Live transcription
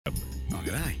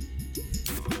g'day.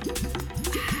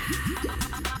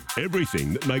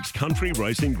 Everything that makes country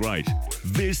racing great.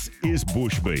 This is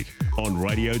Bushbeat on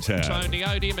Radio Tab. So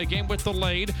Neodium again with the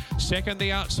lead. Second,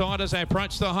 the outside as they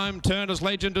approach the home turn as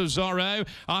Legend of Zorro.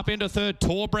 Up into third,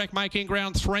 Torbrek making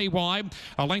ground 3 wide.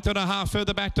 A length and a half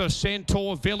further back to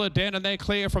Centaur, Villaden, and they're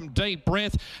clear from Deep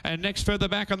Breath. And next further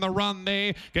back on the run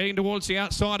there, getting towards the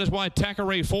outside is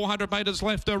Waitakaри. 400 metres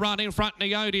left to run. In front,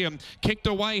 Neodium. Kicked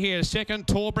away here. Second,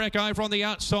 Torbrek over on the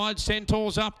outside.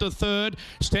 Centaur's up to third.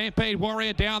 Stampede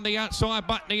Warrior down the outside,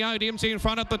 but Neodium's in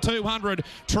front of the 200.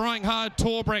 Trying hard,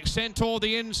 Torbrek. Centaur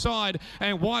the inside,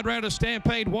 and wide round of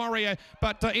Stampede Warrior,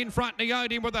 but in front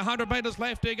Neodium with 100 metres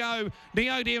left to go.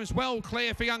 Neodium's well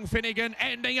clear for young Finnegan,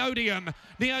 and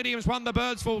Neodium's won the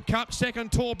Birdsville Cup.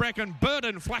 Second, Torbrek, and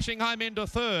Burden flashing home into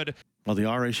third. Well, the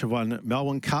Irish have won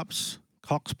Melbourne Cups,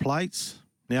 Cox Plates,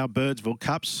 now Birdsville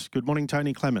Cups. Good morning,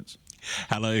 Tony Clements.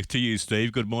 Hello to you,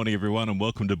 Steve. Good morning, everyone, and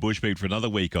welcome to Bushbeat for another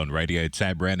week on Radio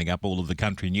Tab, rounding up all of the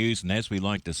country news. And as we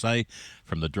like to say,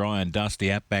 from the dry and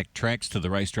dusty outback tracks to the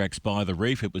racetracks by the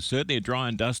reef, it was certainly a dry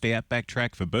and dusty outback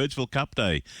track for Birdsville Cup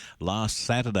Day last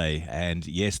Saturday. And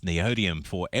yes, Neodium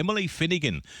for Emily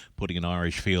Finnegan, putting an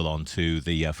Irish feel onto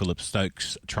the Philip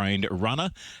Stokes trained runner.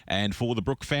 And for the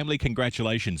Brook family,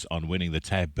 congratulations on winning the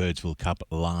Tab Birdsville Cup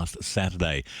last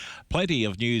Saturday. Plenty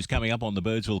of news coming up on the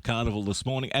Birdsville Carnival this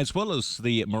morning, as well as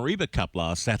the Mariba Cup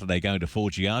last Saturday going to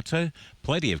Forgiato.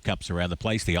 Plenty of cups around the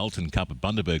place. The Alton Cup at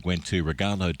Bundaberg went to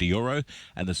Regalo d'Oro,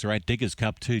 and the Surratt Diggers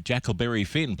Cup to Jackleberry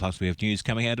Finn. Plus we have news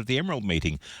coming out of the Emerald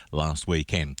meeting last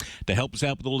weekend. To help us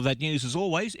out with all of that news, as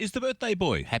always, is the birthday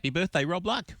boy. Happy birthday, Rob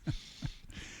Luck.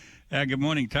 Good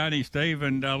morning, Tony, Steve,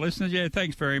 and listeners. Yeah,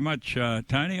 thanks very much,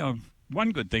 Tony.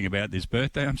 One good thing about this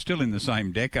birthday, I'm still in the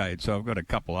same decade, so I've got a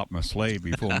couple up my sleeve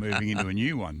before moving into a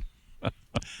new one.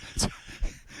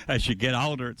 As you get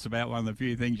older, it's about one of the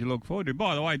few things you look forward to.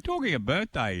 By the way, talking of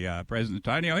birthday presents,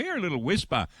 Tony, I hear a little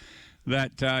whisper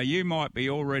that you might be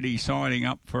already signing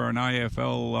up for an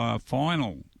AFL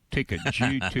final ticket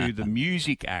due to the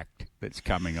music act that's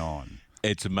coming on.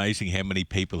 It's amazing how many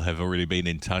people have already been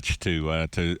in touch to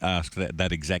ask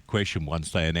that exact question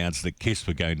once they announced that KISS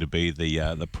were going to be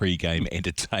the pre-game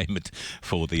entertainment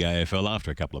for the AFL after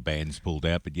a couple of bands pulled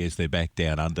out. But yes, they're back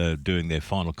down under doing their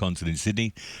final concert in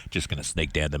Sydney. Just going to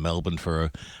sneak down to Melbourne for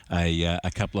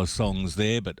a couple of songs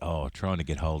there. But trying to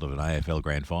get hold of an AFL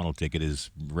Grand Final ticket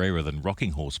is rarer than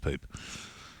rocking horse poop.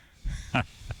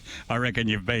 I reckon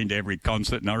you've been to every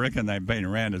concert, and I reckon they've been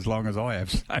around as long as I have.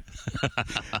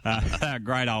 So,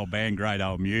 great old band, great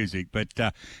old music. But,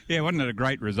 wasn't it a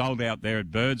great result out there at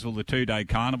Birdsville, the two-day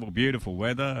carnival? Beautiful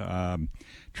weather.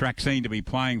 Track seemed to be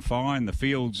playing fine. The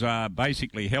fields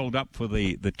basically held up for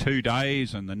the 2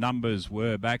 days, and the numbers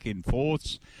were back in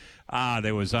fourths.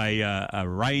 There was a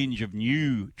range of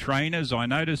new trainers, I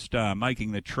noticed,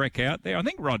 making the trek out there. I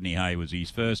think Rodney Hay was his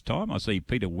first time. I see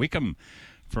Peter Wickham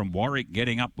from Warwick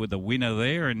getting up with a winner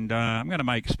there, and I'm going to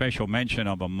make special mention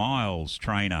of a Miles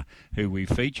trainer who we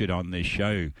featured on this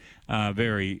show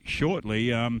very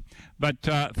shortly. But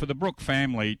for the Brook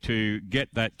family to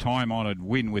get that time-honoured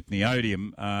win with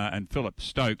Neodium and Philip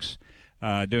Stokes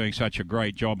doing such a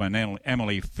great job, and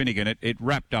Emily Finnegan, it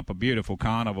wrapped up a beautiful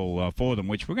carnival for them,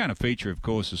 which we're going to feature, of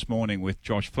course, this morning with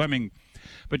Josh Fleming.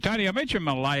 But, Tony, I mentioned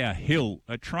Malaya Hill,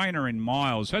 a trainer in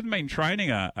Miles, hasn't been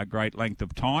training a great length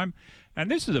of time. And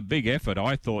this is a big effort,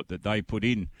 I thought, that they put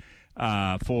in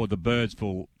for the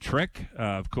Birdsville Trek.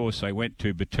 Of course, they went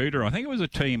to Batuta. I think it was a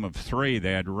team of 3.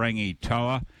 They had Rangi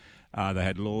Toa, they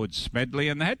had Lord Smedley,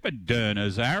 and they had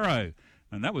Moderna's Arrow.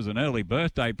 And that was an early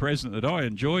birthday present that I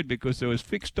enjoyed because there was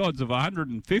fixed odds of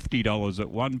 $150 at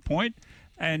one point.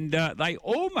 And they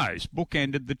almost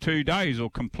bookended the 2 days, or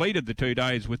completed the 2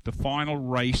 days with the final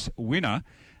race winner.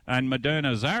 And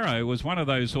Moderna's Arrow was one of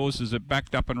those horses that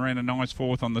backed up and ran a nice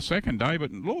fourth on the second day.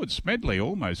 But Lord Smedley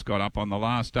almost got up on the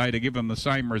last day to give them the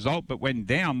same result, but went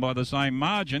down by the same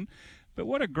margin. But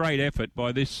what a great effort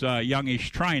by this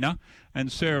youngish trainer,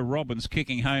 and Sarah Robbins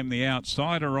kicking home the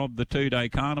outsider of the 2-day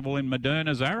carnival in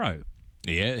Moderna's Arrow.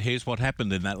 Yeah, here's what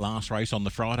happened in that last race on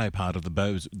the Friday part of the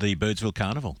Birdsville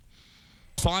Carnival.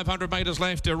 500 metres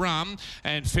left to run,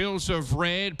 and Fields of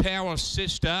Red, Power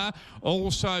Sister,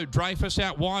 also Dreyfus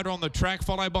out wide on the track,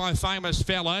 followed by Famous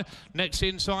Fella. Next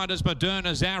inside is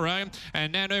Moderna's Arrow,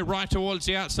 and Nanu right towards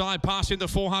the outside, passing the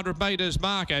 400 metres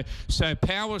marker. So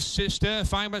Power Sister,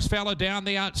 Famous Fella down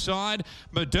the outside,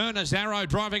 Moderna's Arrow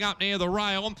driving up near the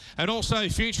rail, and also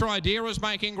Future Idea is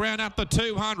making ground up the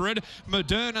 200.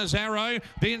 Moderna's Arrow,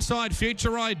 the inside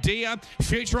Future Idea and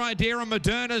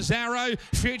Moderna's Arrow,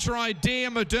 Future Idea here.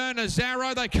 Moderna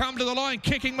Zarro. They come to the line,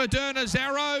 kicking Moderna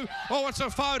Zarro. Oh, it's a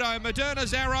photo. Moderna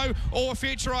Zarro or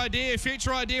Future Idea.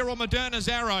 Future Idea or Moderna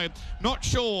Zarro. Not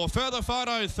sure. Further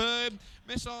photo third.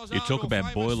 You talk about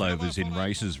boilovers in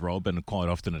races, Rob, and quite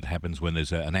often it happens when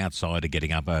there's an outsider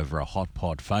getting up over a hot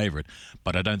pot favourite.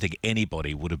 But I don't think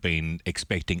anybody would have been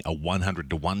expecting a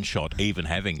 100-to-1 shot, even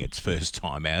having its first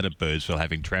time out at Birdsville,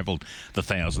 having travelled the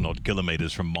 1,000-odd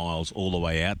kilometres from Miles all the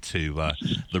way out to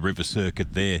the River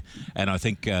Circuit there. And I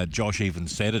think Josh even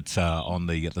said it on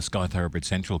the Sky Thoroughbred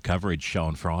Central coverage show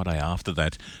on Friday after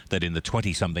that in the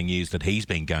 20-something years that he's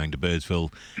been going to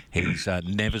Birdsville, he's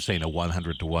never seen a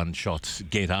 100-to-1 shot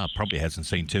get up. Probably hasn't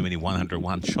seen too many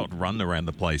 101 shot run around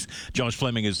the place. Josh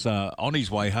Fleming is on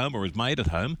his way home, or has made it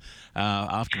home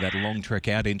after that long trek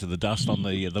out into the dust on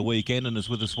the weekend, and is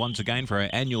with us once again for our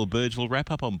annual Birdsville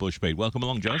wrap-up on Bushbeat. Welcome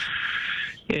along, Josh.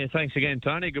 Yeah, thanks again,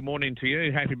 Tony. Good morning to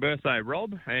you. Happy birthday,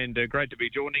 Rob, and great to be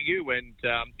joining you. And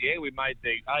we made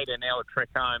the 18-hour trek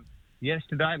home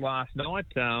yesterday, last night.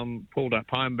 Pulled up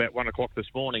home about 1 o'clock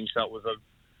this morning, so it was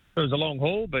a long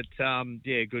haul, but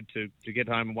good to get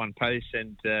home in one piece.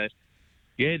 And the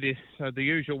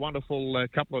usual wonderful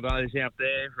couple of days out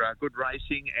there, good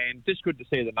racing, and just good to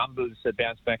see the numbers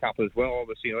bounce back up as well.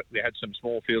 Obviously, we had some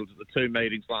small fields at the 2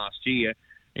 meetings last year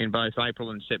in both April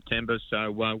and September, so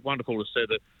wonderful to see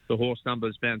the horse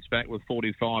numbers bounce back with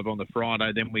 45 on the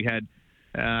Friday. Then we had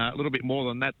a little bit more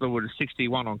than that. There was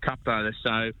 61 on Cup Day,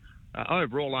 so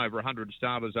overall over 100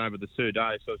 starters over the 2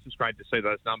 days. So it's just great to see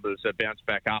those numbers bounce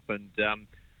back up, and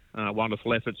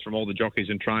wonderful efforts from all the jockeys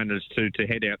and trainers to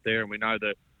head out there. And we know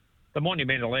the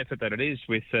monumental effort that it is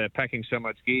with packing so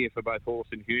much gear for both horse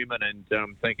and human.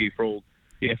 And thank you for all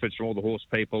the efforts from all the horse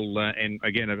people. And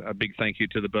again, a big thank you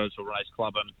to the Birdsville Race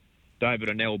Club and David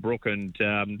and Nell Brook. And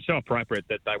so appropriate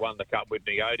that they won the Cup with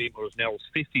Neody. It was Nell's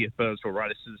 50th Birdsville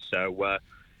races. So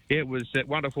it was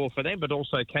wonderful for them, but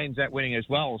also Keynes out winning as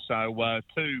well. So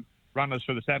 2 runners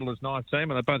for the Saddlers' Knife team,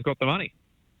 and they both got the money.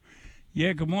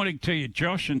 Yeah, good morning to you,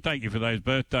 Josh, and thank you for those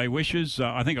birthday wishes.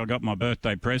 I think I got my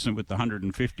birthday present with the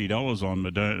 $150 on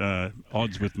Moderna,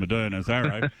 odds with Moderna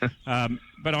Zarro.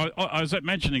 But I was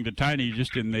mentioning to Tony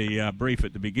just in the brief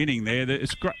at the beginning there that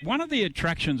it's one of the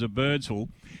attractions of Birdsville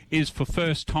is for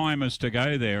first-timers to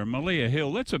go there. And Malia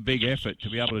Hill, that's a big effort to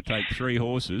be able to take 3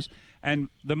 horses. And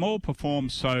them all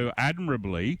performed so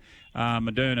admirably,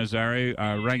 Moderna Zarro,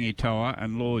 Rangitoa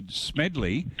and Lord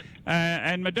Smedley.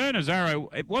 And Moderna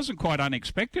Zarro, it wasn't quite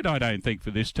unexpected, I don't think,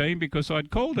 for this team, because I'd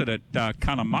called it at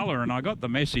Cunnamulla, and I got the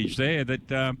message there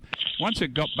that once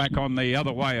it got back on the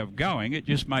other way of going, it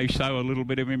just may show a little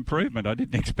bit of improvement. I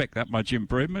didn't expect that much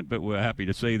improvement, but we're happy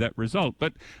to see that result.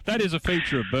 But that is a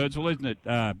feature of Birdsville, isn't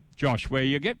it, Josh, where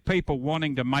you get people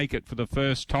wanting to make it for the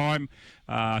first time.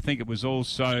 I think it was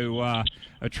also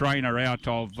a trainer out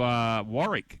of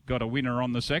Warwick got a winner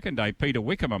on the second day. Peter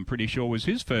Wickham, I'm pretty sure, was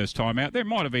his first time out there.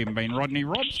 Might have even been Rodney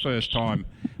Robb's first time.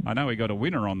 I know he got a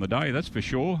winner on the day, that's for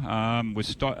sure, with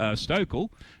Stokel.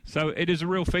 So it is a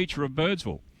real feature of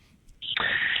Birdsville.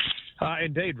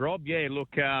 Indeed, Rob. Yeah,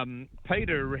 look,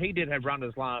 Peter, he did have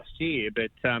runners last year,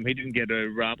 but he didn't get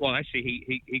a... well,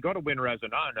 actually, he got a winner as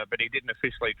an owner, but he didn't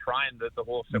officially train the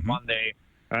horse that won there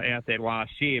out there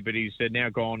last year. But he's now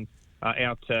gone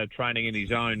out training in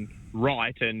his own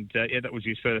right, and that was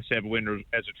his first ever winner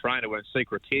as a trainer when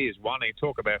Secret Tears won. He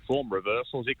talk about form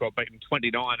reversals. He got beaten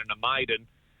 29 in a maiden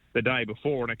the day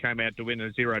before, and it came out to win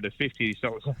a 0 to 50.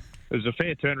 So it was a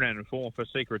fair turnaround in form for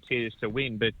Secret Tears to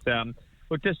win. But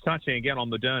look, just touching again on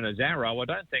Moderna Zarro, I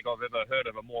don't think I've ever heard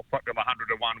of a more popular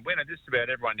 100-to-1 winner. Just about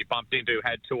everyone you bumped into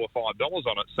had $2 or $5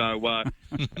 on it.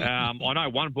 So I know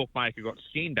one bookmaker got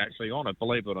skinned actually on it,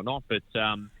 believe it or not. But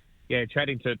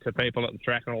chatting to people at the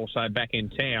track and also back in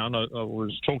town, I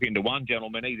was talking to one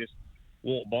gentleman. He just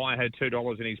walked by, had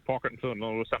 $2 in his pocket, and thought,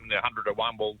 well, something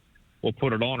 100-to-1 we'll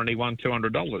put it on, and he won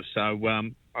 $200. So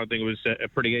I think it was a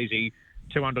pretty easy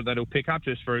 $200 that he'll pick up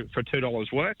just for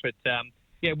 $2 worth. But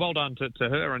well done to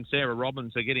her and Sarah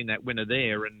Robbins for getting that winner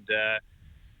there. And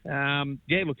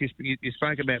look, you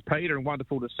spoke about Peter, and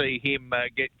wonderful to see him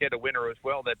get a winner as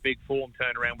well. That big form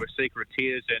turnaround with Secret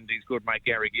Tears and his good mate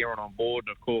Gary Guerin on board.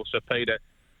 And of course, Peter,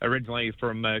 originally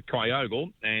from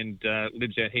Kyogle and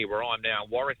lives out here where I'm now in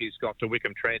Warwick. He's got to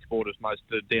Wickham Transport, as most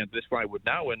down this way would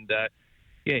know. And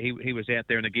he was out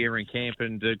there in the Guerin camp,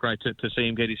 and great to see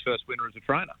him get his first winner as a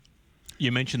trainer.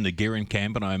 You mentioned the Guerin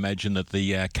camp, and I imagine that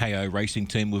the KO racing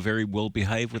team were very well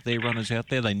behaved with their runners out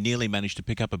there. They nearly managed to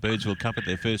pick up a Birdsville Cup at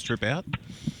their first trip out.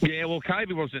 Yeah, well,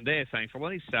 Kobe wasn't there,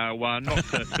 thankfully, so not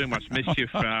too much mischief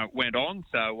went on.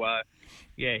 So,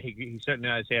 he certainly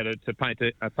knows how to paint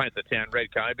the town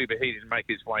red, Kobe, but he didn't make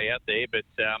his way out there. But,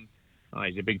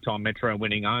 He's a big-time Metro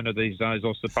winning owner these days,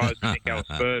 I suppose. Nick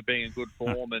Spur being in good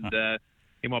form, and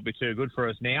he might be too good for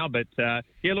us now. But,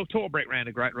 look, Torbreck ran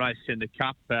a great race in the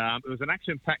Cup. It was an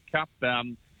action-packed Cup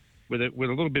with a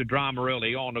little bit of drama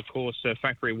early on. Of course,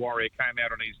 Factory Warrior came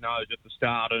out on his nose at the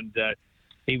start, and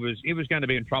he was going to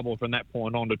be in trouble from that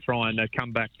point on to try and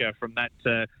come back from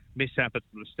that mishap at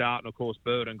the start. And, of course,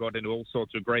 Burden got into all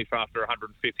sorts of grief after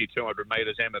 150, 200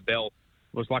 metres. Emma Bell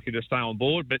was lucky to stay on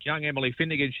board. But young Emily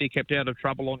Finnegan, she kept out of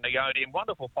trouble on Neodymium.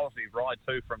 Wonderful positive ride,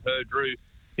 too, from her. Drew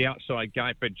the outside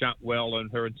gate, but jumped well,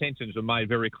 and her intentions were made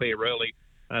very clear early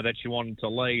that she wanted to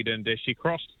lead. And she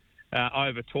crossed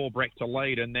over Torbreck to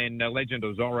lead, and then Legend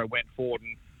of Zorro went forward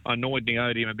and annoyed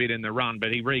Neodymium a bit in the run,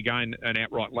 but he regained an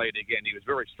outright lead again. He was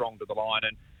very strong to the line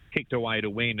and kicked away to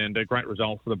win, and a great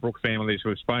result for the Brook families who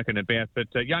have spoken about.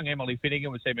 But young Emily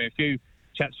Finnegan was having a few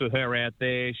chats with her out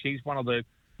there. She's one of the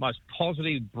most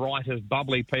positive, brightest,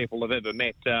 bubbly people I've ever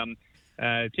met.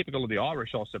 Typical of the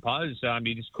Irish, I suppose.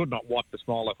 You just could not wipe the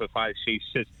smile off her face. She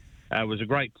just was a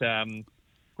great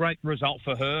result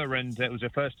for her, and it was her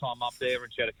first time up there,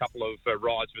 and she had a couple of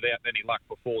rides without any luck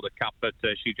before the Cup, but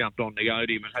she jumped on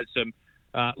Neodymium and had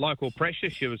some local pressure.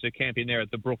 She was a champion there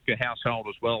at the Brook household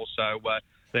as well, so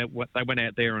they went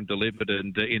out there and delivered,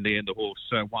 and in the end the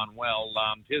horse won well.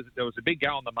 There was a big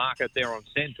go on the market there on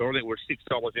Centaur. It was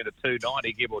 $6 into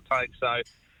 $2.90, give or take, so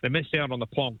they missed out on the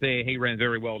plonk there. He ran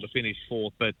very well to finish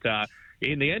fourth, but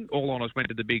in the end, all honours went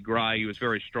to the big grey. He was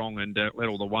very strong and led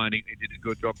all the way, and he did a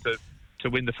good job to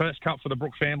win the first Cup for the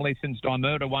Brook family since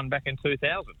Dimurda won back in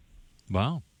 2000.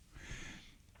 Wow.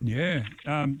 Yeah.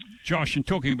 Josh, and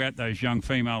talking about those young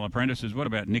female apprentices, what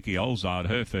about Nikki Olzard,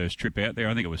 her first trip out there?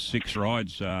 I think it was 6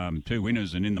 rides, 2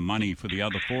 winners and in the money for the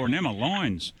other 4. And Emma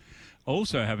Lyons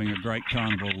also having a great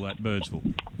carnival at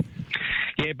Birdsville.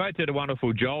 Yeah, both did a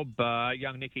wonderful job.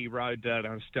 Young Nikki rode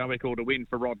stoical to win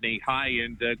for Rodney Hay,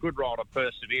 and good rider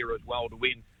Persevere as well to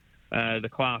win the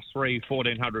Class 3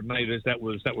 1,400 metres. That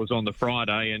was on the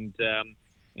Friday, and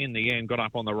in the end got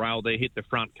up on the rail there, hit the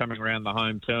front coming around the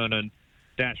home turn, and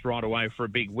dashed right away for a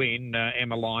big win.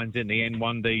 Emma Lyons in the end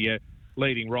won the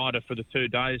leading rider for the 2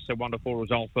 days. A wonderful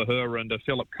result for her. And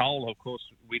Philip Cole, of course,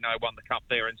 we know won the Cup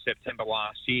there in September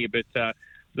last year. But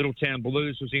Littletown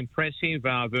Blues was impressive.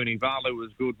 Vernie Valu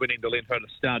was good, winning to Lynn Herder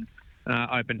Stud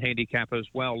Open Handicap as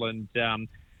well. And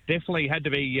definitely had to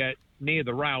be near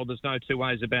the rail. There's no two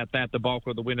ways about that. The bulk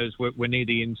of the winners were near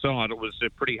the inside. It was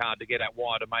pretty hard to get out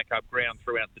wide to make up ground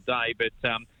throughout the day. But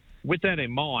with that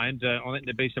in mind, I think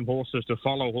there'd be some horses to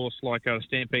follow. A horse like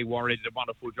Stampede Warrior did a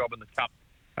wonderful job in the Cup,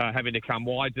 having to come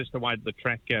wide just the way the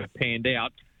track panned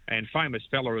out. And Famous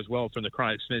Fella as well from the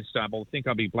Craig Smith stable. I think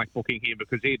I'll be black booking him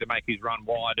because he had to make his run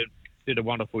wide and did a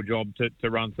wonderful job to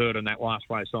run third in that last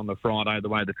race on the Friday, the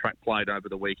way the track played over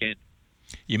the weekend.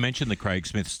 You mentioned the Craig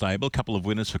Smith stable. A couple of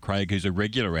winners for Craig, who's a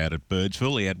regular out at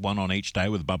Birdsville. He had one on each day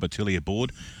with Bubba Tilly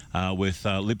aboard, with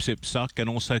Lip Sip Suck and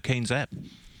also Keen Zap.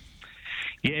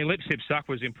 Yeah, Lip Sip Suck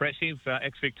was impressive,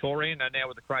 ex-Victorian, and now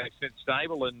with the Craig Smith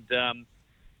stable. And,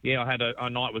 I had a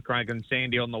night with Craig and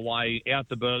Sandy on the way out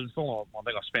to Birdsville. I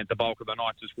think I spent the bulk of the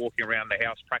night just walking around the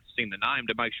house practicing the name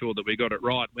to make sure that we got it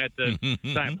right. We had to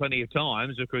say it plenty of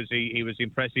times because he was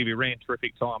impressive. He ran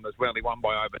terrific time as well. He won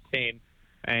by over 10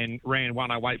 and ran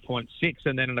 108.6,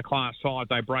 and then in the Class 5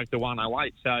 they broke the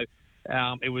 108. So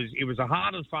it was a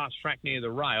hard and fast track near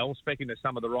the rail. Speaking to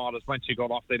some of the riders, once you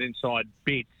got off that inside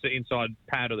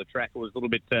pad of the track, it was a little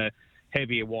bit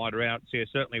heavier, wider out. So it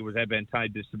certainly was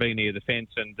advantageous to be near the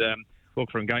fence. And look,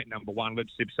 from gate number 1, Lip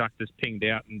Sip Suck just pinged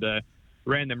out and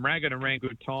ran them ragged and ran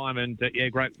good time. And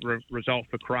great result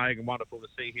for Craig, and wonderful to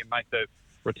see him make the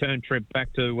return trip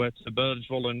back to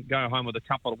Birdsville and go home with a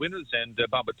couple of winners. And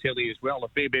Bubba Tilly as well. A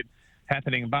fair bit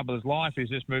happening in Bubba's life. He's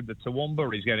just moved to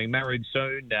Toowoomba. He's getting married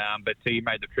soon, but he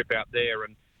made the trip out there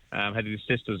and had his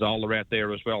sister Zola out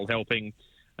there as well, helping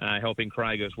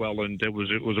Craig as well. And it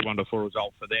was a wonderful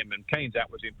result for them. And Keen's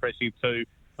out was impressive too.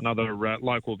 Another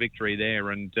local victory there,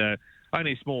 and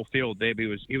only a small field there, but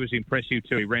he was impressive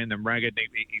too. He ran them ragged.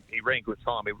 He ran good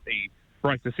time. He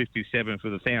broke the 57 for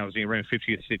the 1,000. He ran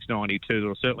 56.92. There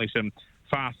were certainly some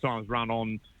fast times run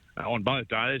on both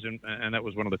days, and that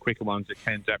was one of the quicker ones that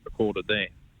Kenzap recorded there.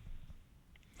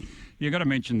 You've got to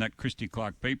mention that Christy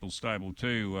Clark People's stable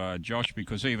too, Josh,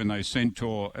 because even though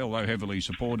Centaur, although heavily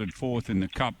supported, 4th in the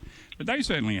Cup, but they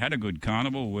certainly had a good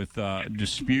carnival with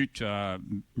Dispute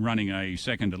running a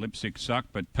second to Lip Sip Suck,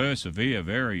 but Persevere,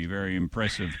 very, very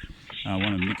impressive.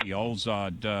 One of Nikki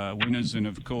Olzard winners, and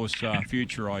of course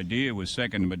Future Idea was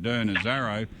second, Moderna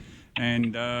Zarro.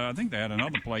 And I think they had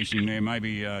another placing there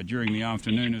maybe during the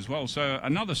afternoon as well. So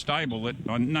another stable that,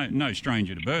 no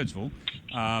stranger to Birdsville,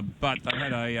 but they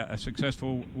had a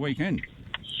successful weekend.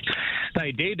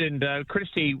 They did, and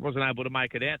Christie wasn't able to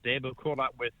make it out there, but caught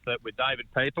up with David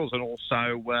Peoples and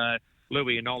also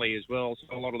Louis and Ollie as well.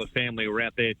 So a lot of the family were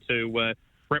out there to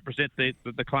represent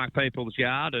the Clark Peoples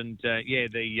yard, and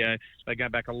they go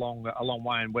back a long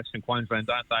way in Western Queensland,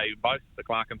 don't they? Both the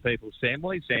Clark and Peoples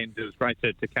families, and it was great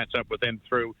to catch up with them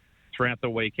throughout the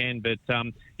weekend. But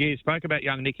you spoke about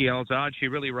young Nikki Elzard. She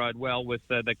really rode well with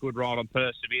that good ride on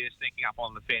Persevere, sneaking up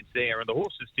on the fence there, and the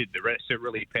horses did the rest. It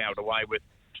really powered away with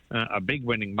a big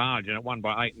winning margin. It won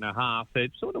by 8.5.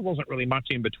 It sort of wasn't really much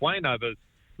in between over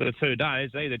the 2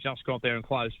 days. They either just got there and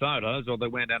closed photos, or they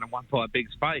went down and won by a big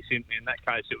space. In that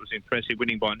case, it was impressive,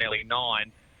 winning by nearly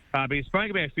 9. But he spoke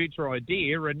about Future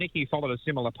Idea, and Nikki followed a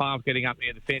similar path, getting up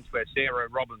near the fence where Sarah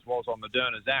Robbins was on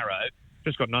Moderna's Arrow.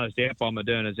 Just got nosed out by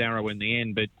Moderna's Arrow in the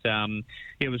end. But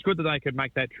it was good that they could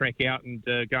make that trek out and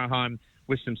go home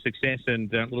with some success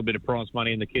and a little bit of prize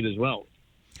money in the kit as well.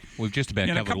 We've just about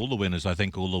covered all the winners, I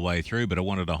think, all the way through, but I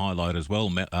wanted to highlight as well,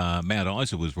 Mount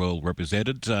Isa was well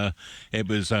represented. It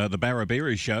was the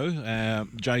Barabiri show,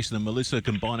 Jason and Melissa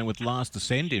combining with Last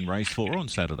Ascend in race 4 on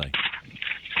Saturday.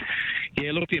 Yeah,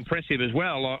 it looked impressive as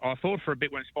well. I thought for a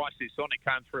bit when Spicy Sonic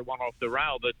came through one off the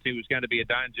rail that he was going to be a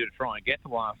danger to try and get the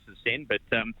Last Ascend, but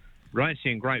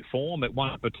racing in great form. It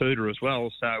won at Batuta as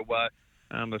well, so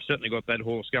they've certainly got that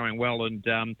horse going well, and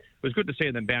it was good to see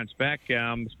them bounce back.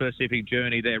 Specific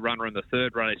Journey, their runner in the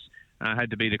third race,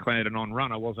 had to be declared a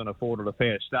non-runner, wasn't afforded a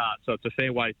fair start. So it's a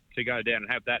fair way to go down and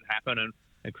have that happen,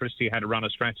 and Christie had to run a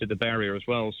scratch at the barrier as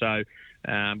well. So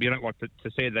you don't like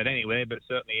to see that anywhere, but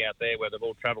certainly out there where they've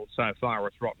all travelled so far,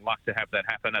 it's rotten luck to have that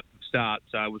happen at the start.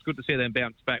 So it was good to see them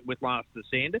bounce back with Last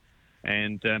Ascend.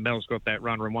 And Mel's got that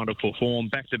runner in wonderful form.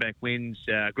 Back-to-back wins,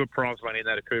 good prize money in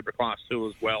that Akubra Class 2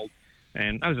 as well.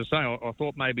 And as I say, I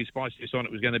thought maybe Spicy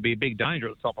Sonic was going to be a big danger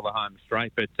at the top of the home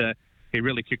straight, but he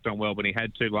really kicked on well when he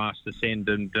had to Last Ascend,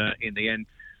 and in the end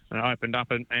opened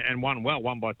up and won well,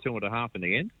 won by 2.5 in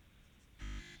the end.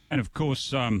 And of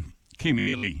course, Kim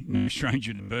Healy, no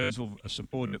stranger to Birdsville,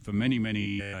 supported it for many,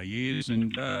 many years,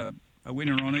 and a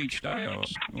winner on each day. Or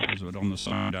was it on the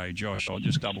same day, Josh? I'll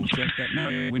just double check that.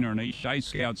 No, winner on each day,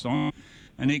 Scouts on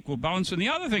an equal balance. And the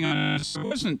other thing, I noticed, there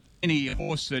wasn't any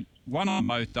horse that won on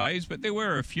both days, but there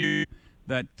were a few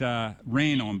that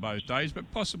ran on both days,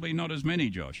 but possibly not as many,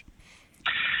 Josh.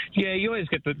 Yeah, you always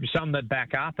get some that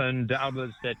back up and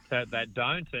others that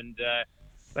don't, and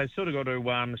they've sort of got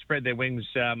to spread their wings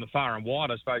far and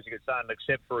wide, I suppose you could say, and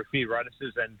except for a few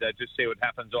races, and just see what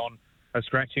happens on a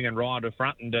scratching and ride to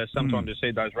front, and sometimes you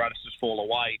see those races fall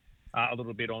away a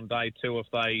little bit on day 2 if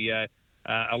they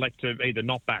elect to either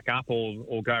not back up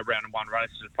or go around in one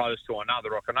race as opposed to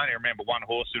another. I can only remember one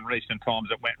horse in recent times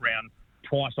that went round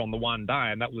twice on the one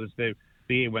day, and that was the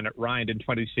year when it rained in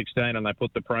 2016, and they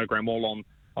put the program all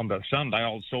on the Sunday.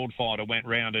 Old Swordfighter went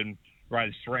round in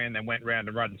race 3 and then went round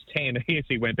in race 10. Yes,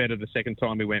 he went better the second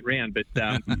time he went round, but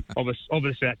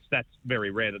obviously that's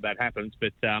very rare that happens.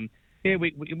 But yeah,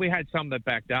 we had some that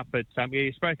backed up, but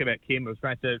you spoke about Kim. It was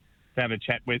great to have a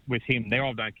chat with him there.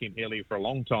 I've known Kim Healy for a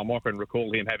long time. I can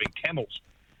recall him having camels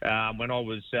when I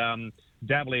was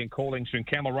dabbling and calling some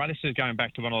camel races, going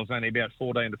back to when I was only about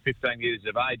 14 to 15 years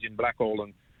of age in Blackall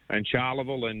and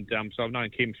Charleville, and so I've known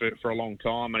Kim for a long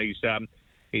time, and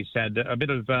he's had a bit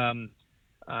of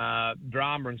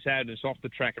drama and sadness off the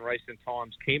track in recent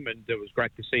times, Kim, and it was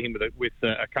great to see him with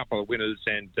a couple of winners,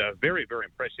 and very, very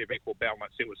impressive equal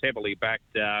balance. It was heavily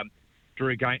backed,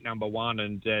 drew gate number 1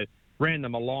 and ran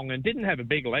them along, and didn't have a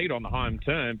big lead on the home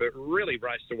turn, but really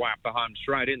raced away up the home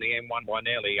straight. In the end, won by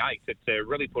nearly 8. It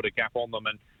really put a gap on them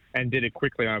and did it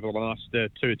quickly over the last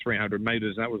 200-300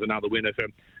 metres. And that was another winner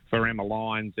for Emma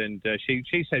Lyons, and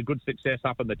she's had good success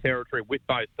up in the territory with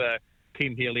both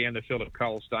Kim Healy and the Philip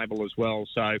Cole stable as well.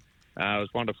 So it was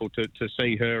wonderful to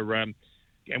see her. And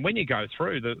when you go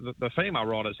through, the female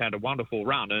riders had a wonderful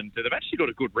run, and they've actually got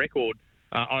a good record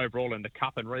overall in the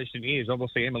Cup in recent years.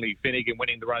 Obviously, Emily Finnegan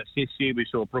winning the race this year. We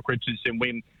saw Brooke Richardson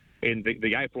win in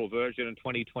the April version in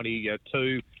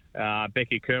 2022.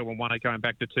 Becky Kerwin won it going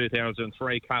back to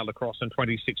 2003. Kayla Cross in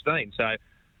 2016. So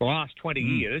the last 20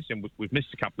 years, and we've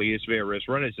missed a couple of years for various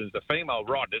reasons, the female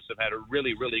riders have had a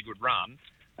really, really good run,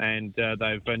 and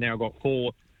they've now got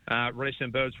 4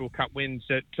 recent Birdsville Cup wins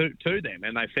to them,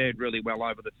 and they fared really well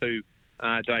over the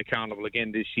 2-day carnival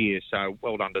again this year. So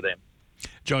well done to them.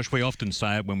 Josh, we often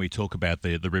say it when we talk about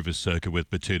the Rivers Circuit with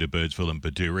Batuta, Birdsville and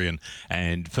Badurian,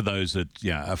 and for those that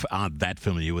aren't that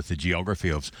familiar with the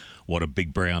geography of what a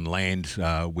big brown land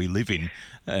we live in,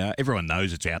 everyone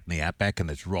knows it's out in the outback and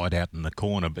it's right out in the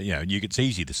corner, but it's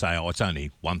easy to say, it's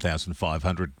only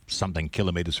 1,500 something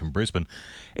kilometres from Brisbane.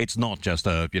 It's not just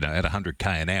at 100k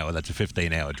an hour, that's a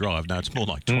 15-hour drive. No, it's more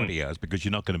like 20 hours, because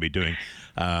you're not going to be doing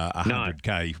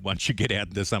 100k once you get out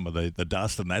into some of the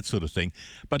dust and that sort of thing.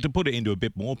 But to put it into a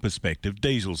bit more perspective,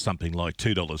 diesel's something like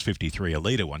 $2.53 a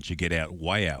litre once you get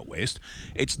way out west.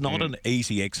 It's not an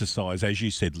easy exercise, as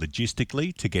you said,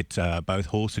 logistically, to get both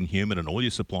horse and human and all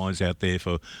your supplies out there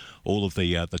for all of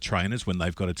the trainers when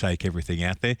they've got to take everything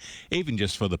out there, even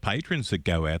just for the patrons that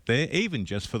go out there, even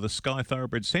just for the Sky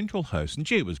Thoroughbred Central host. And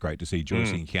gee, it was great to see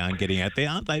Joyce and Kian getting out there.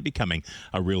 Aren't they becoming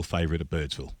a real favourite at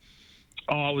Birdsville?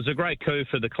 Oh, it was a great coup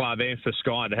for the club and for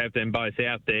Sky to have them both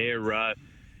out there.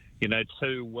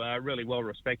 Two really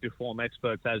well-respected form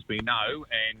experts, as we know,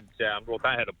 and they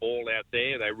had a ball out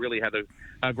there. They really had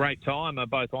a great time,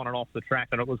 both on and off the track,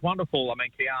 and it was wonderful. I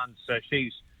mean, Kian's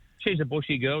she's a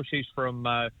bushy girl. She's from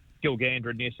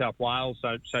Gilgandra, New South Wales,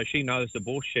 so she knows the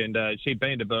bush, and she'd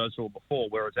been to Birdsville before,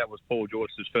 whereas that was Paul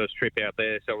Joyce's first trip out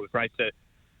there. So it was great to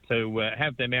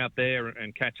have them out there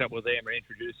and catch up with them and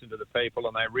introduce them to the people,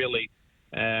 and they really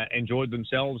enjoyed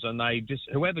themselves, and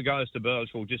whoever goes to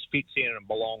Birdsville just fits in and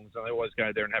belongs, and they always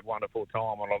go there and have a wonderful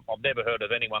time. And I've never heard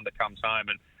of anyone that comes home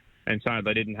and say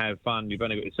they didn't have fun. You've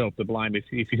only got yourself to blame if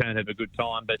you don't have a good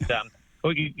time.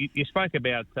 But you spoke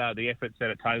about the efforts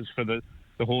that it takes for the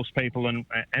horse people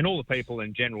and all the people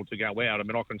in general to go out. I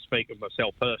mean, I can speak of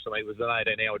myself personally. It was an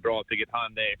 18-hour drive to get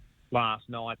home there last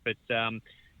night, but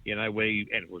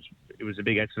it was a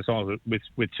big exercise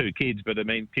with two kids. But I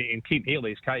mean, in Kim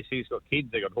Healy's case, he's got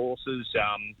kids, they've got horses.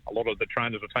 A lot of the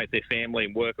trainers will take their family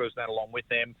and workers that along with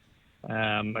them.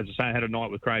 As I say, I had a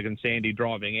night with Craig and Sandy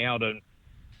driving out, and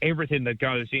everything that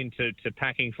goes into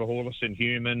packing for horse and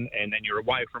human, and then you're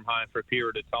away from home for a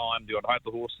period of time. You've got to hope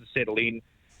the horses settle in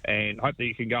and hope that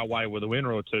you can go away with a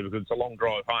winner or two, because it's a long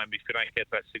drive home if you don't get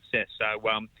that success. So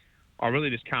I really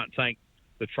just can't thank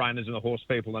the trainers and the horse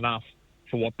people enough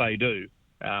for what they do.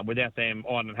 Without them,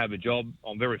 I don't have a job.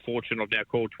 I'm very fortunate. I've now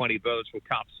called 20 Birdsville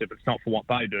Cups. If it's not for what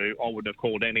they do, I wouldn't have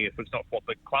called any. If it's not for what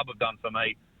the club have done for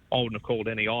me, I wouldn't have called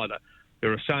any either.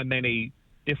 There are so many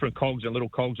different cogs and little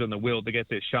cogs in the wheel to get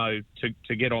this show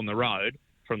to get on the road,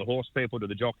 from the horse people to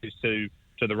the jockeys to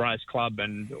the race club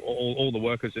and all the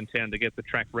workers in town to get the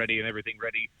track ready and everything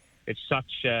ready. It's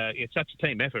such a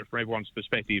team effort from everyone's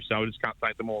perspective, so I just can't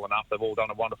thank them all enough. They've all done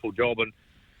a wonderful job, and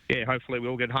yeah, hopefully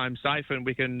we'll get home safe and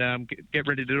we can get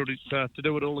ready to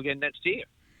do it all again next year.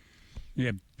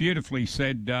 Yeah, beautifully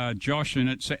said, Josh.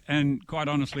 And quite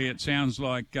honestly, it sounds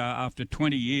like after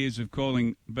 20 years of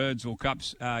calling Birdsville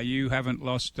Cups, you haven't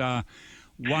lost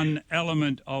one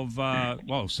element of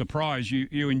surprise.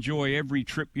 You enjoy every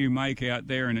trip you make out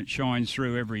there, and it shines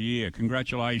through every year.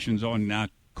 Congratulations on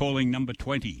calling number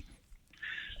 20.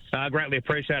 Greatly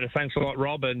appreciate it. Thanks a lot,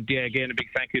 Rob. And yeah, again, a big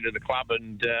thank you to the club.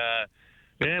 And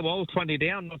 20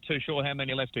 down. Not too sure how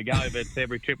many left to go, but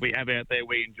every trip we have out there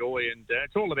we enjoy, and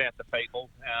it's all about the people.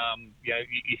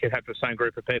 You could have the same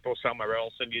group of people somewhere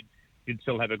else, and you'd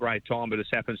still have a great time. But it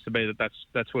just happens to be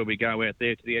that's where we go out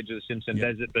there to the edge of the Simpson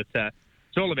Desert. But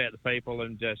it's all about the people,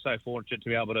 and so fortunate to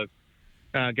be able to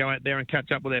go out there and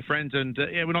catch up with our friends. And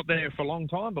we're not there for a long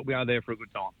time, but we are there for a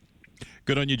good time.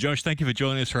 Good on you, Josh. Thank you for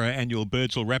joining us for our annual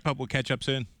Birdsville wrap-up. We'll catch up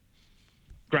soon.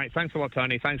 Great. Thanks a lot,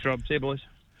 Tony. Thanks, Rob. See you, boys.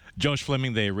 Josh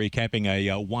Fleming there, recapping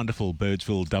a wonderful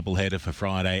Birdsville doubleheader for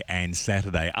Friday and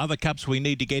Saturday. Other cups we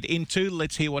need to get into.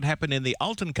 Let's hear what happened in the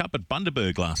Alton Cup at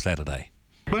Bundaberg last Saturday.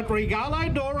 But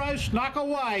Regalo Doro snuck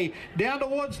away down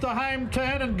towards the home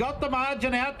turn and got the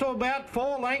margin out to about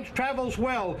 4 lengths. Travels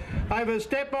well over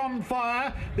Step on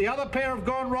Fire. The other pair have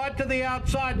gone right to the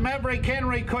outside. Maverick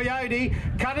Henry Coyote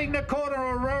cutting the corner.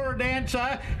 Aurora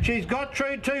Dancer. She's got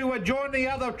through to join the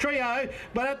other trio,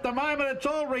 but at the moment it's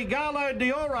all Regalo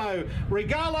Dioro.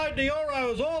 Regalo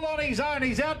Dioro is all on his own.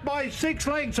 He's out by 6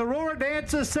 lengths. Aurora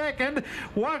Dancer second.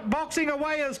 Boxing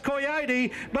away as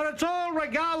Coyote, but it's all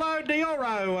Regalo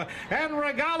Dioro. And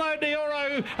Regalo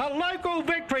Dioro, a local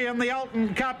victory in the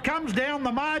Alton Cup, comes down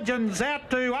the margins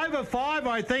out to over 5,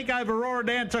 I think, over Aurora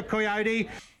Dancer Coyote.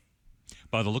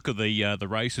 by the look of the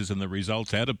races and the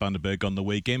results out of Bundaberg on the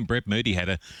weekend, Brett Moody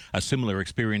had a similar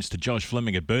experience to Josh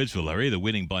Fleming at Birdsville. They're either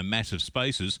winning by massive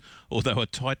spaces or they were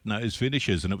tight-nosed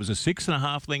finishes, and it was a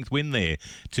 6.5 length win there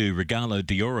to Regalo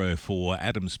d'Oro for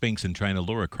Adam Spinks and trainer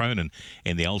Laura Cronin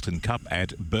in the Alton Cup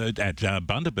at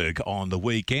Bundaberg on the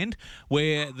weekend,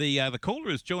 where the caller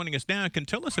is joining us now and can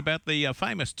tell us about the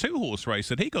famous two-horse race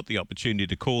that he got the opportunity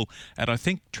to call at, I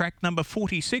think, track number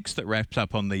 46 that wraps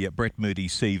up on the Brett Moody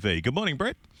CV. Good morning,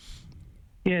 Brett.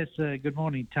 Yes, good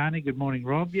morning, Tony. Good morning,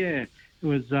 Rob. Yeah, it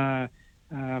was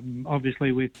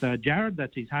obviously with Jared.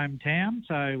 That's his hometown,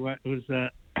 so it was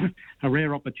a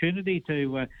rare opportunity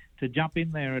to jump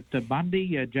in there at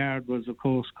Bundy. Jared was, of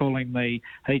course, calling the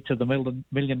heats of the $1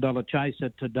 million chase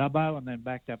at Dubbo, and then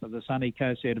backed up at the sunny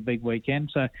coast. He had a big weekend,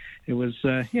 so it was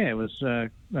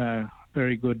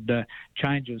very good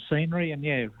change of scenery,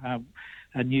 and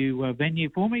a new venue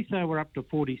for me. So we're up to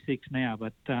 46 now,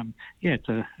 but it's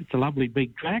a lovely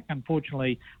big track.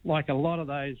 Unfortunately, like a lot of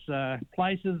those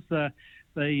places,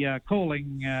 the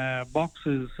calling box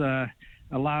is a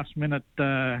last minute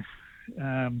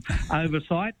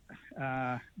oversight,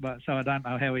 but so I don't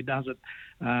know how he does it,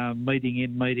 meeting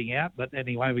in, meeting out. But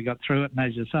anyway, we got through it, and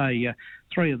as you say,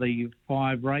 3 of the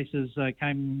 5 races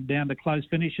came down to close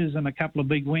finishes and a couple of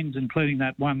big wins, including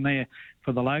that one there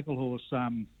for the local horse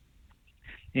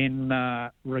in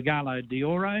Regalo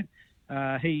d'Oro.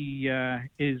 He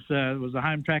was a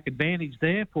home track advantage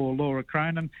there for Laura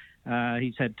Cronin.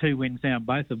 He's had 2 wins now.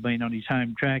 Both have been on his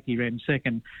home track. He ran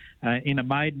second in a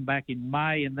maiden back in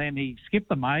May, and then he skipped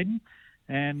the maiden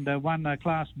and won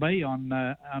Class B on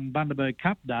Bundaberg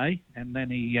Cup Day. And then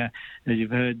he, as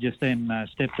you've heard just then,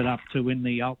 stepped it up to win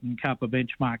the Alton Cup, a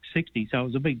benchmark 60. So it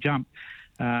was a big jump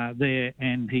there,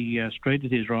 and he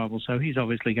streeted his rival. So he's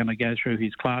obviously going to go through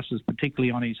his classes, particularly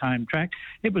on his home track.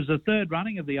 It was the 3rd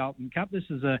running of the Alton Cup. This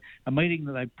is a meeting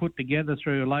that they put together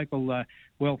through a local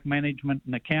wealth management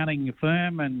and accounting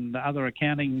firm, and other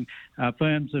accounting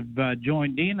firms have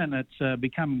joined in, and it's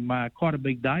become quite a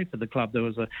big day for the club. There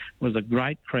was a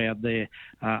great crowd there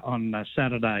on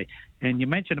Saturday. And you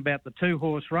mentioned about the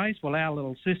 2-horse race. Well, our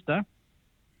little sister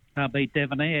beat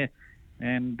Debonair,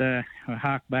 and I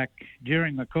hark back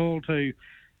during the call to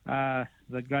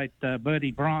the great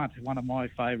Bertie Bryant, one of my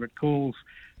favourite calls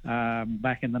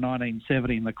back in the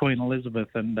 1970 in the Queen Elizabeth,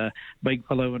 and Big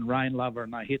Faloo and Rain Lover,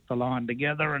 and they hit the line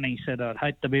together, and he said, "I'd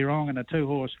hate to be wrong in a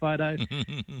 2-horse photo.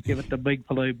 Give it to Big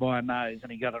Faloo by a nose,"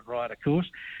 and he got it right, of course.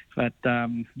 But,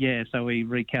 so we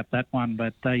recapped that one.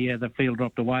 But, the field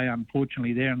dropped away,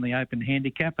 unfortunately, there in the open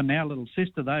handicap. And our little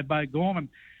sister, though, Bo Gorman,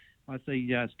 I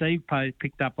see Steve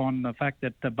picked up on the fact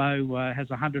that Bo has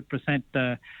a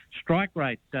 100% strike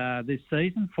rate this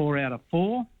season, 4 out of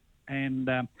 4,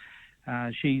 and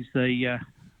she's the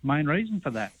main reason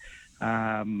for that,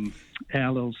 our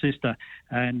little sister.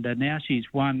 And now she's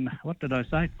won,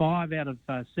 5 out of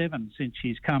 7 since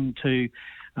she's come to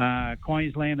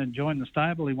Queensland and joined the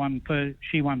stable.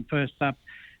 She won first up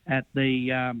at the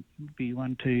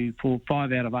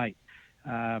 5 out of 8.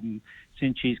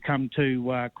 Since she's come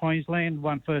to Queensland,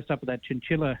 won first up at that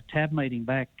Chinchilla tab meeting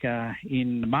back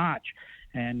in March,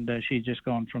 and she's just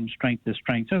gone from strength to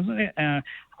strength. So it was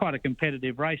quite a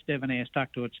competitive race. Debonair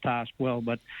stuck to its task well,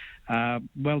 but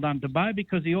well done to Bo,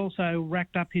 because he also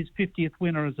racked up his 50th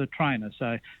winner as a trainer,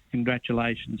 so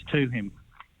congratulations to him.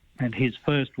 And his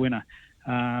first winner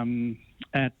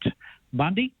at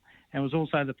Bundy, and was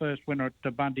also the first winner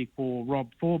at Bundy for Rob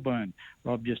Thorburn.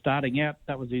 Rob just starting out,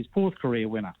 that was his 4th career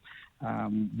winner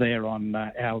there on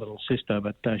our little sister,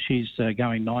 but she's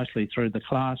going nicely through the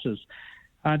classes.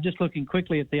 Just looking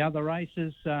quickly at the other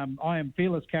races, I Am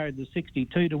Fearless carried the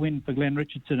 62 to win for Glenn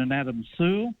Richardson and Adam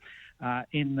Sewell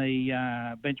in the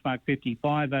benchmark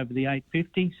 55 over the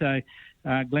 850. So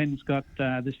Glenn's got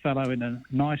this fellow in a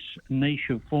nice niche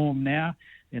of form now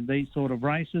in these sort of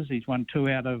races. He's won 2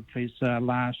 out of his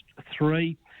last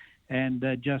 3, and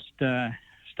just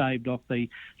staved off the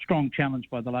strong challenge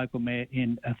by the local mare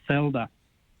in Thelda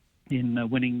in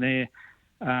winning there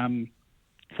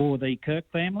for the Kirk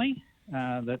family.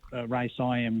 That race,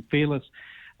 I Am Fearless.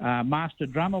 Master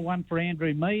Drummer won for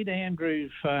Andrew Mead.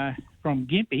 Andrew's from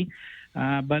Gympie,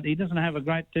 but he doesn't have a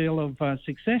great deal of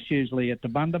success usually at the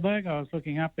Bundaberg. I was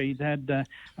looking up, he's had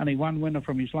only 1 winner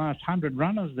from his last 100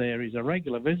 runners there. He's a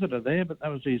regular visitor there, but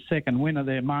that was his 2nd winner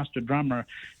there. Master Drummer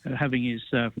having his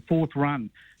 4th run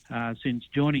since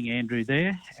joining Andrew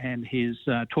there, and his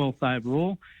 12th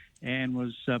overall, and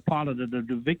was piloted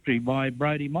to victory by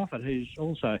Brodie Moffat, who's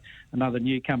also another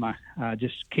newcomer,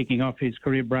 just kicking off his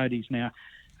career. Brodie's now,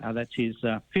 that's his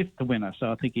 5th winner,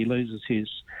 so I think he loses his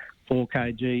 4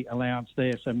 kg allowance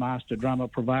there. So Master Drummer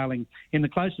prevailing in the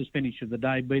closest finish of the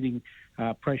day, beating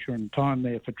Pressure and Time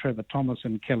there for Trevor Thomas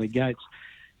and Kelly Gates.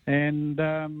 And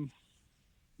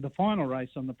the final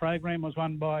race on the program was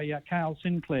won by Carl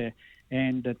Sinclair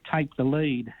and Take the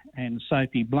Lead, and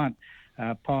Sophie Blunt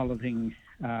piloting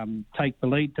Take the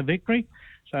Lead to victory.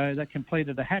 So that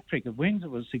completed a hat-trick of wins. It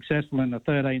was successful in the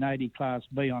 1380 Class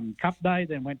B on Cup Day,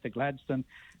 then went to Gladstone,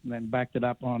 and then backed it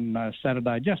up on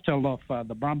Saturday. Just held off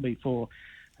the Brumby for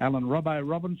Alan Robbo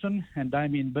Robinson, and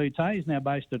Damien Boutte is now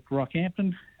based at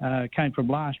Rockhampton. Came from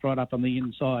last right up on the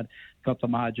inside, got the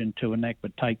margin to a neck,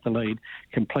 but Take the Lead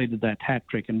completed that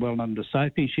hat-trick, and well done to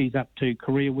Sophie. She's up to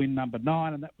career win number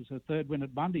 9, and that was her third win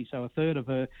at Bundy, so a third of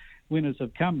her winners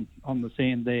have come on the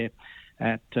sand there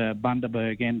at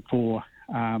Bundaberg. And for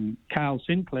Carl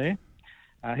Sinclair,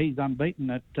 he's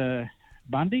unbeaten at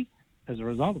Bundy as a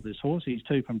result of this horse. He's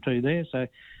 2 from 2 there, so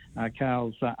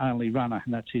Carl's only runner,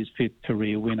 and that's his 5th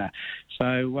career winner.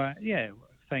 So,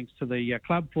 thanks to the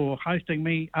club for hosting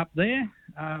me up there.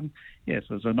 Yes, it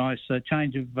was a nice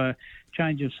change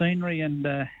of scenery, and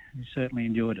we certainly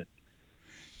enjoyed it.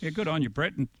 Yeah, good on you,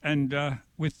 Brett. And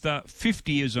with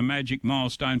 50 as a magic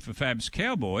milestone for Fab's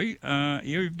Cowboy,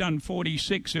 you've done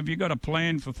 46. Have you got a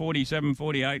plan for 47,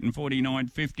 48 and 49,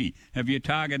 50? Have you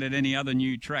targeted any other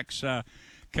new tracks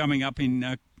coming up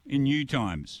in new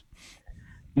times?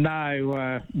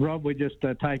 No, Rob, we just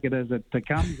take it as it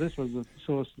comes. This was a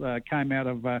source came out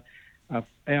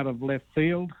of left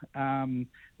field. I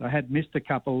had missed a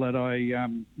couple that I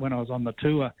when I was on the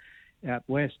tour out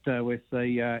west with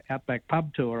the Outback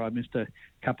Pub Tour. I missed a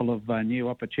couple of new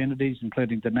opportunities,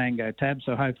 including the Nango Tab,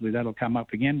 so hopefully that'll come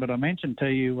up again. But I mentioned to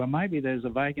you, maybe there's a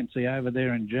vacancy over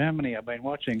there in Germany. I've been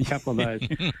watching a couple of those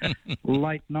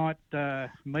late night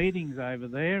meetings over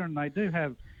there, and they do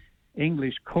have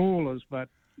English callers, but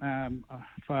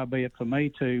far be it for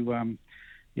me to,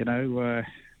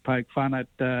 poke fun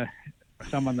at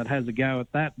someone that has a go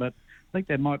at that. But I think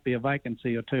there might be a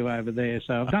vacancy or two over there.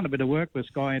 So I've done a bit of work with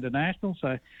Sky International,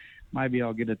 so maybe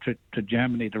I'll get a trip to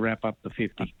Germany to wrap up the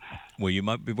 50. Well, you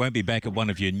won't be back at one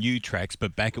of your new tracks,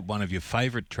 but back at one of your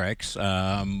favourite tracks.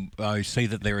 I see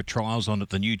that there are trials on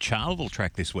at the new Charleville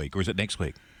track this week, or is it next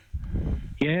week?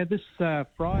 Yeah, this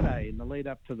Friday in the lead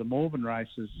up to the Morven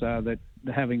races, that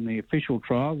they're having the official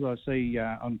trials. I see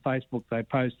on Facebook they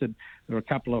posted there were a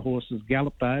couple of horses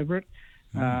galloped over it.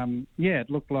 It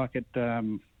looked like it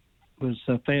was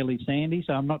fairly sandy,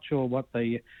 so I'm not sure what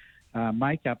the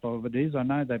makeup of it is. I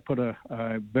know they put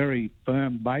a very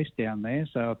firm base down there,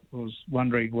 so I was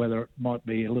wondering whether it might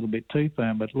be a little bit too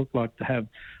firm, but it looked like to have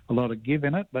a lot of give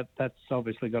in it, but that's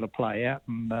obviously got to play out.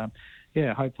 And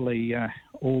hopefully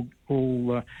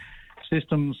all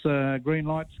systems green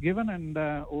lights given, and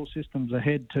all systems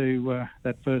ahead to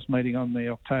that first meeting on the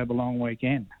October long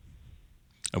weekend.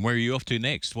 And where are you off to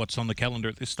next? What's on the calendar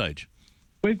at this stage?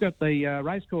 We've got the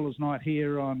race callers night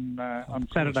here on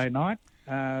Saturday night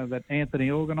that Anthony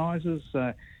organises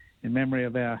in memory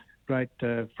of our great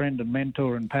friend and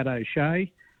mentor and Pat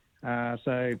O'Shea.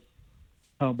 So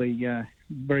I'll be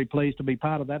very pleased to be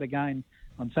part of that again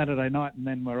on Saturday night, and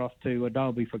then we're off to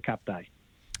Dalby for Cup Day.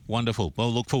 Wonderful.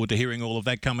 Well, look forward to hearing all of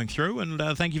that coming through, and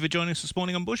thank you for joining us this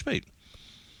morning on Bushbeat.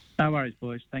 No worries,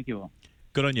 boys. Thank you all.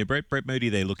 Good on you, Brett. Brett Moody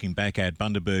there, looking back at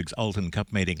Bundaberg's Alton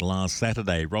Cup meeting last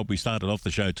Saturday. Rob, we started off the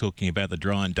show talking about the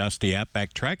dry and dusty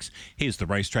outback tracks. Here's the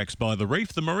racetracks by the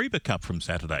reef, the Mareeba Cup from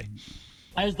Saturday.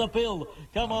 As the field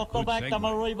come off the back, segue. the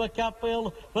Mareeba Cup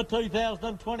field for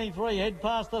 2023. Head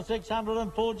past the 600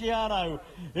 and Forgiato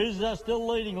is still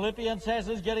leading. Lippy and Sass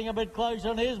is getting a bit closer,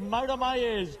 and here's Motor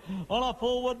Mayers on a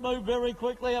forward move very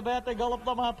quickly, about to gallop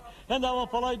them up, and they were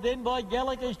followed then by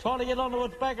Gallic, who's trying to get onto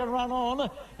its back and run on,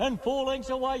 and 4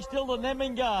 lengths away still to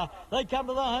Nemingar. They come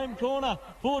to the home corner.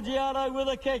 Forgiato with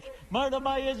a kick. Motor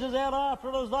Mayers is out after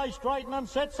it as they straighten and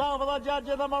sets over the judge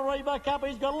of the Mareeba Cup.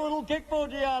 He's got a little kick,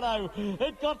 Forgiato.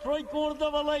 It got 3/4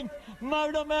 of a length.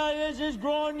 Motor Mayers is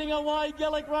grinding away.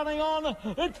 Gallic running on.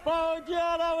 It's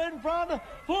Forgiato in front.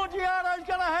 Forgiato's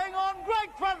going to hang on.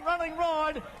 Great front running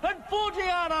ride. And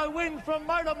Forgiato wins from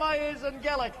Motor Mayers and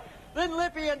Gallic. Then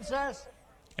Lippy and Sass.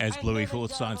 As Bluey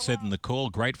Forsyth said in the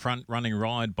call, great front running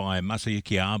ride by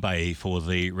Masayuki Abe for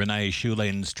the Renee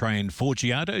Schulens trained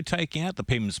Forgiato, taking out the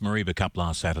PIMS Mareeba Cup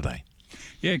last Saturday.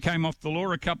 Yeah, came off the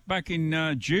Laura Cup back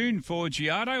in June for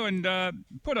Giotto, and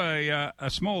put a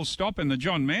small stop in the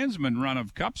John Mansman run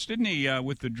of cups, didn't he,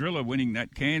 with the Driller winning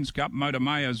that Cairns Cup. Motor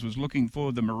Mayers was looking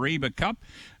for the Mareeba Cup,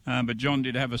 but John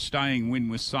did have a staying win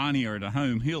with Sarnia at a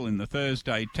home hill in the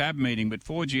Thursday tab meeting. But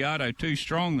Forgiato too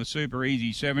strong, the super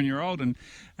easy 7-year-old,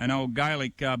 and old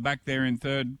Gaelic back there in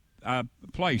third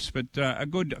place, but a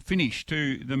good finish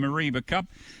to the Mareeba Cup.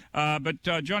 But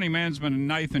Johnny Mansman and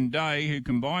Nathan Day, who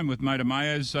combined with Motor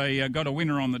Mayors, they got a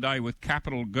winner on the day with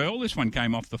Capital Girl. This one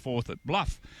came off the 4th at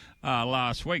Bluff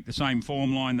last week, the same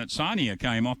form line that Sarnia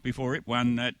came off before it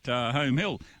won at Home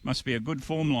Hill. Must be a good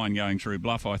form line going through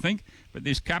Bluff, I think. But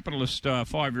this Capitalist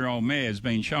 5-year-old mare has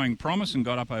been showing promise and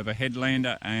got up over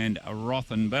Headlander and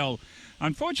Rothen Bell.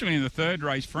 Unfortunately, in the third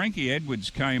race, Frankie Edwards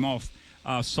came off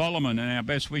Solomon, and our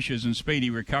best wishes and speedy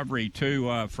recovery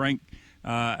to Frank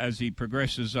as he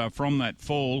progresses from that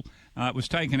fall. It was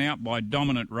taken out by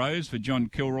Dominant Rose for John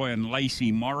Kilroy and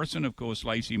Lacey Morrison. Of course,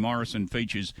 Lacey Morrison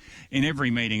features in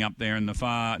every meeting up there in the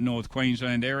far North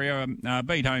Queensland area.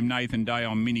 Beat home Nathan Day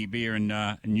on Mini Beer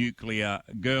and Nuclear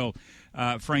Girl.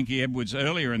 Frankie Edwards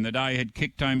earlier in the day had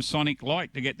kicked home Sonic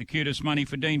Light to get the cutest money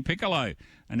for Dean Piccolo.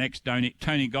 An ex-Tony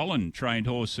Gollan trained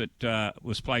horse that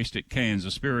was placed at Cairns.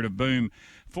 The Spirit of Boom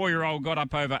 4-year-old got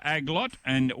up over Aglot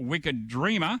and Wicked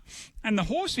Dreamer. And the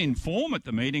horse in form at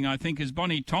the meeting, I think, is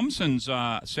Bonnie Thompson's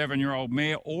 7-year-old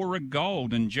mare, Aura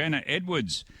Gold. And Jenna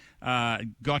Edwards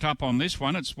got up on this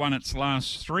one. It's won its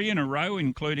last 3 in a row,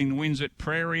 including the wins at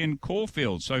Prairie and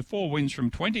Caulfield. So 4 wins from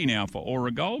 20 now for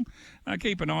Aura Gold.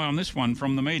 Keep an eye on this one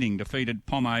from the meeting. Defeated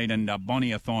Pomade and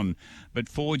Bonniathon. But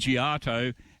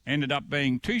Forgiato ended up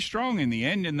being too strong in the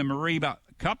end in the Mareeba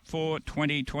Cup for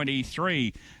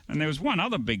 2023. And there was one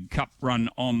other big cup run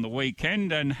on the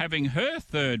weekend, and having her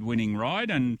third winning ride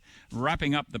and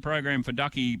wrapping up the program for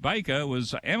Ducky Baker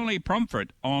was Emily Pomfret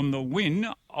on the win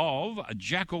of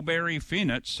Jackleberry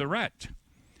Finn at Surat.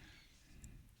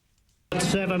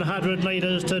 700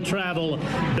 metres to travel.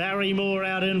 Barrymore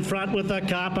out in front with the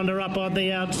Carpenter up on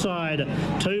the outside.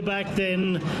 2 back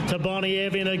then to Bonnie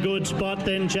Ev in a good spot,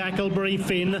 then Jackleberry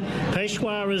Finn.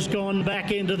 Peshawar has gone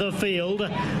back into the field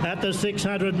at the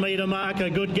 600 metre mark. A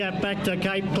good gap back to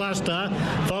Cape Cluster,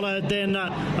 followed then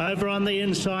over on the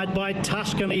inside by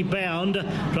Tuscany Bound.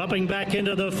 Dropping back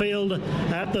into the field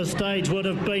at the stage would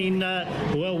have been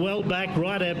well back,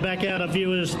 right back out of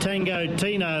view is Tango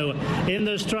Tino. In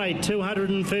the straight,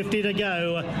 250 to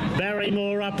go.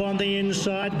 Barrymore up on the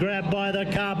inside, grabbed by the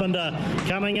Carpenter.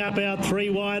 Coming up out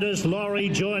 3 wide is Laurie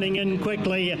joining in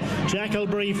quickly.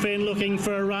 Jackleberry Finn looking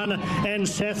for a run, and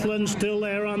Sethland still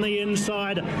there on the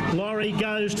inside. Laurie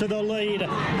goes to the lead.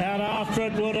 Out after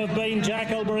it would have been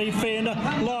Jackleberry Finn.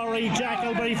 Laurie,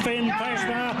 Jackleberry Finn,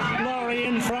 Peshawar, Laurie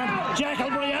in front.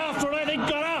 Jackleberry after it, it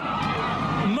got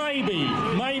up.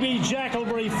 Maybe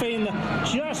Jackleberry Finn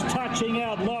just touching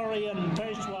out Laurie and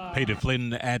Peshawar. Peter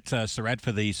Flynn at Surat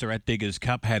for the Surat Diggers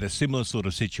Cup had a similar sort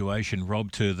of situation,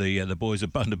 Rob, to the boys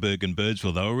at Bundaberg and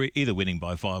Birdsville. They were either winning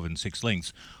by 5 and 6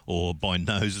 lengths or by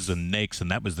noses and necks,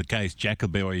 and that was the case.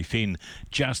 Jackleberry Finn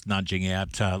just nudging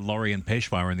out Laurie and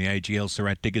Peshawar in the AGL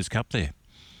Surat Diggers Cup there.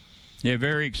 Yeah,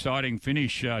 very exciting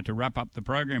finish to wrap up the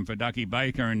program for Ducky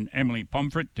Baker and Emily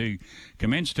Pomfret, who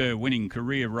commenced her winning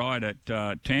career ride at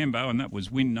Tambo, and that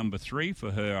was win number 3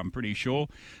 for her, I'm pretty sure.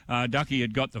 Ducky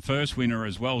had got the first winner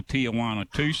as well, Tijuana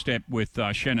 2-step with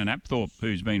Shannon Apthorpe,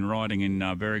 who's been riding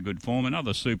in very good form.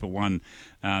 Another super one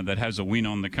that has a win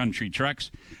on the country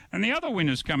tracks. And the other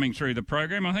winners coming through the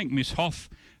program, I think Miss Hoff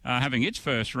having its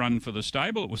first run for the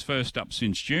stable. It was first up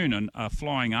since June, and a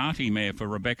Flying Artie mare for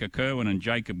Rebecca Kerwin and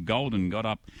Jacob Golden got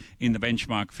up in the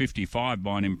benchmark 55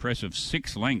 by an impressive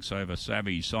 6 lengths over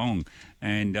Savvy Song.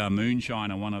 And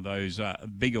Moonshiner, one of those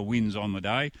bigger wins on the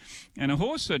day. And a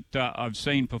horse that I've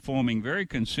seen performing very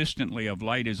consistently of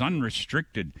late is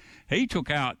Unrestricted. He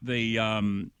took out the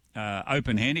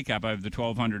open handicap over the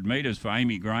 1,200 metres for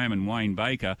Amy Graham and Wayne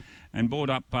Baker, and brought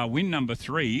up win number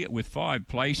 3 with 5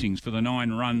 placings for the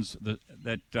 9 runs that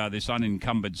this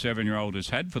unencumbered 7-year-old has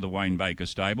had for the Wayne Baker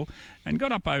stable, and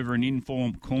got up over an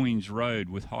informed Coins Road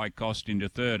with High Cost into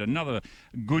third. Another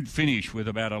good finish with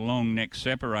about a long neck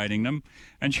separating them.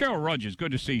 And Cheryl Rogers,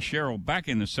 good to see Cheryl back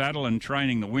in the saddle and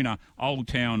training the winner Old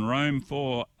Town Road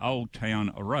for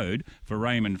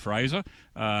Raymond Fraser.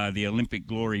 The Olympic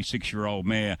Glory 6-year-old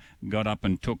mare got up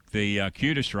and took the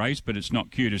cutest race, but it's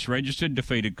not cutest registered,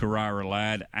 defeated Carrara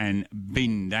Lad and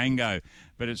Bindango.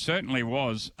 But it certainly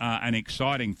was an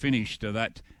exciting finish to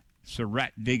that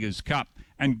Surat Diggers Cup,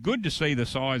 and good to see the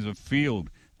size of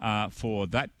field for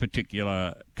that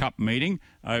particular cup meeting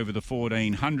over the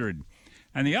 1,400.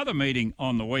 And the other meeting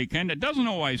on the weekend, it doesn't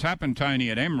always happen, Tony,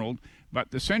 at Emerald,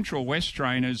 but the Central West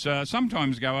trainers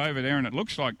sometimes go over there and it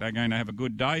looks like they're going to have a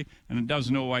good day, and it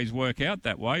doesn't always work out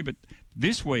that way. But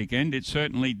this weekend it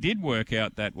certainly did work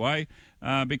out that way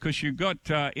because you've got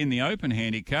in the open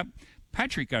handicap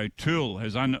Patrick O'Toole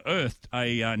has unearthed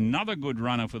another good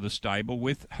runner for the stable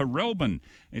with Herelbin.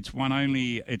 It's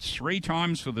 3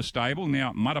 times for the stable, now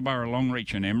at Muddaborough,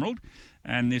 Longreach and Emerald.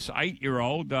 And this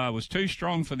 8-year-old was too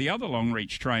strong for the other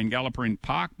Longreach train galloper in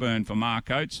Parkburn for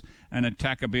Mark Oates and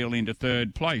Attackabill into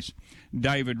third place.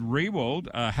 David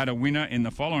Rewald had a winner in the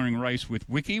following race with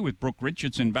Wiki, with Brooke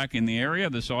Richardson back in the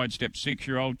area. The sidestep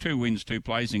 6-year-old, 2 wins, 2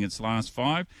 placing its last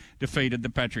 5, defeated the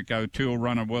Patrick O'Toole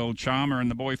runner World Charmer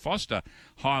and the Boy Foster.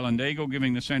 Highland Eagle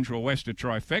giving the Central West a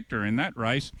trifecta in that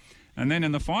race. And then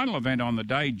in the final event on the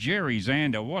day, Jerry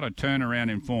Zander, what a turnaround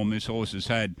in form this horse has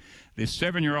had. This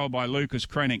 7-year-old by Lucas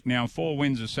Krennick, now 4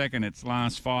 wins a second, its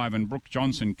last 5, and Brooke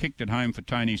Johnson kicked it home for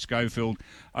Tony Schofield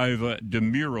over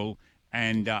Demural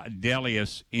and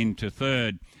Delius into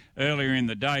third. Earlier in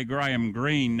the day, Graham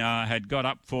Green had got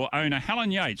up for owner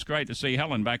Helen Yates. Great to see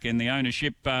Helen back in the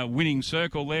ownership winning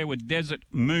circle there with Desert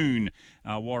Moon.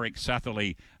 Warwick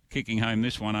Satherley kicking home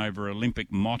this one over Olympic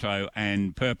Motto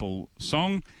and Purple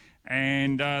Song.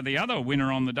 And the other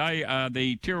winner on the day,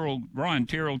 the Ryan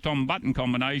Tyrrell, Tom Button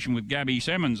combination with Gabby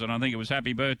Simmons, and I think it was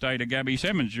happy birthday to Gabby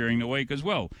Simmons during the week as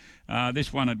well.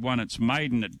 This one had won its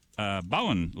maiden at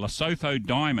Bowen, Lesotho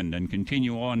Diamond, and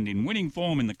continue on in winning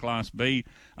form in the Class B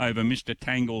over Mr.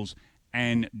 Tangles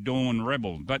and Dawn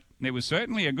Rebel. But it was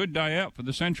certainly a good day out for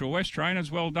the Central West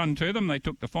trainers. Well done to them. They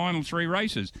took the final 3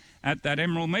 races at that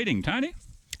Emerald meeting. Tony?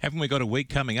 Haven't we got a week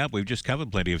coming up? We've just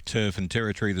covered plenty of turf and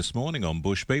territory this morning on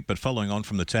Bushbeat, but following on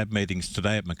from the TAB meetings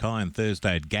today at Mackay and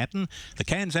Thursday at Gatton, the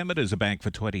Cairns Amateurs are back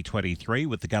for 2023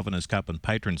 with the Governor's Cup and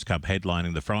Patrons Cup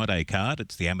headlining the Friday card.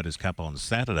 It's the Amateurs Cup on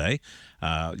Saturday.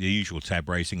 The usual TAB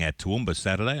racing at Toowoomba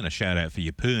Saturday, and a shout out for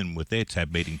Yeppoon with their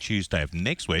TAB meeting Tuesday of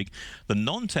next week. The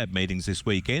non-TAB meetings this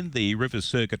weekend, the Rivers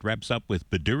Circuit wraps up with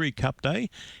Baduri Cup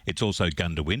Day. It's also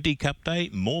Gundawindi Cup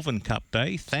Day, Morven Cup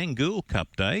Day, Thangool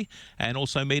Cup Day, and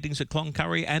also meetings at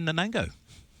Cloncurry and Nanango.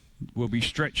 Will be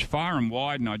stretched far and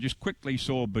wide, and I just quickly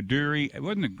saw Baduri.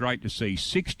 Wasn't it great to see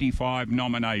 65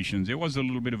 nominations? There was a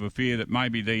little bit of a fear that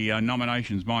maybe the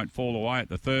nominations might fall away at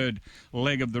the third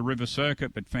leg of the River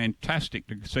Circuit, but fantastic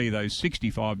to see those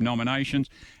 65 nominations.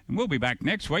 And we'll be back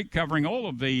next week covering all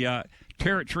of the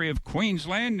territory of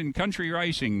Queensland and country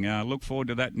racing. Look forward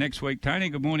to that next week. Tony,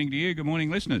 good morning to you. Good morning,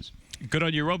 listeners. Good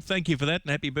on you, Rob. Thank you for that, and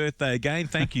happy birthday again.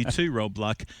 Thank you to Rob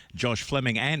Luck, Josh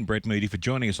Fleming and Brett Moody for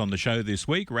joining us on the show this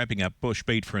week, wrapping up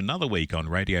Bushbeat for another week on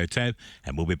Radio Tab,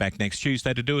 and we'll be back next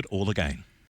Tuesday to do it all again.